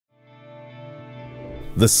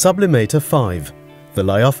The Sublimator 5, the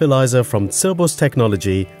Lyophilizer from Cerbos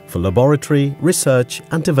Technology for laboratory, research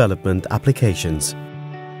and development applications.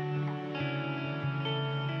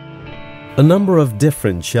 A number of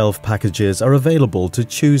different shelf packages are available to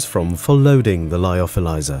choose from for loading the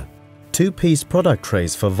Lyophilizer. Two-piece product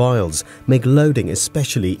trays for vials make loading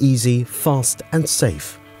especially easy, fast and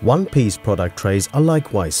safe. One-piece product trays are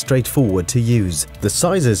likewise straightforward to use. The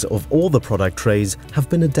sizes of all the product trays have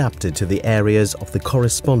been adapted to the areas of the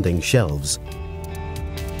corresponding shelves.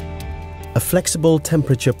 A flexible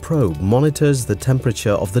temperature probe monitors the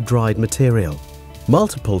temperature of the dried material.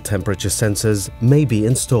 Multiple temperature sensors may be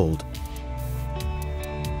installed.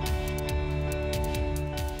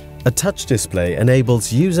 A touch display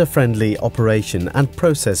enables user-friendly operation and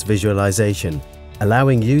process visualization,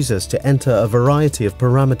 allowing users to enter a variety of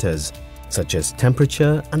parameters, such as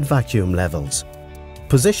temperature and vacuum levels.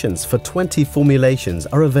 Positions for 20 formulations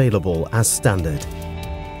are available as standard.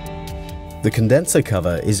 The condenser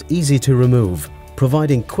cover is easy to remove,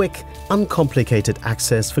 providing quick, uncomplicated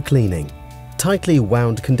access for cleaning. Tightly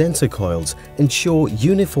wound condenser coils ensure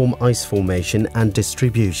uniform ice formation and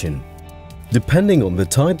distribution. Depending on the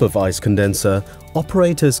type of ice condenser,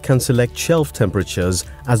 operators can select shelf temperatures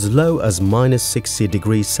as low as -60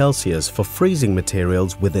 degrees Celsius for freezing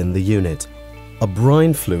materials within the unit. A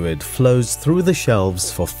brine fluid flows through the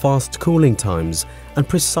shelves for fast cooling times and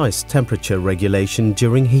precise temperature regulation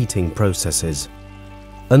during heating processes.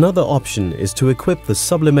 Another option is to equip the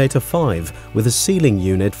Sublimator 5 with a sealing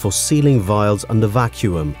unit for sealing vials under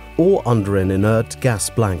vacuum or under an inert gas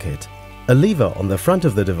blanket. A lever on the front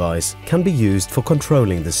of the device can be used for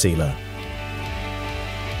controlling the sealer.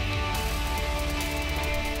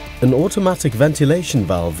 An automatic ventilation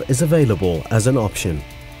valve is available as an option.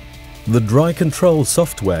 The dry control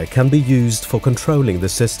software can be used for controlling the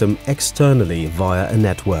system externally via a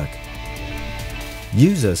network.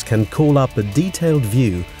 Users can call up a detailed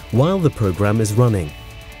view while the program is running.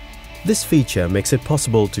 This feature makes it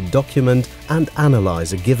possible to document and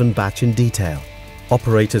analyze a given batch in detail.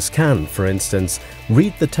 Operators can, for instance,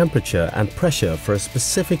 read the temperature and pressure for a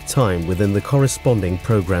specific time within the corresponding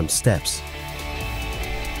program steps.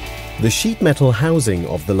 The sheet metal housing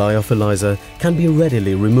of the Lyophilizer can be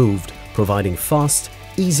readily removed, providing fast,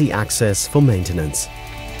 easy access for maintenance.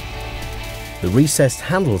 The recessed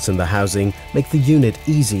handles in the housing make the unit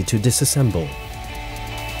easy to disassemble.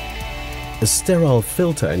 A sterile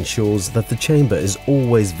filter ensures that the chamber is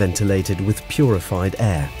always ventilated with purified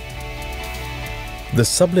air. The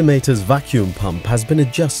Sublimator's vacuum pump has been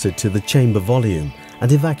adjusted to the chamber volume and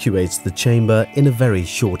evacuates the chamber in a very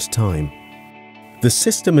short time. The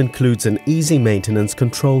system includes an easy maintenance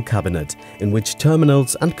control cabinet in which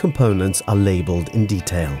terminals and components are labeled in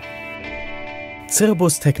detail.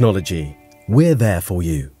 Cerbos Technology, we're there for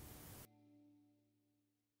you.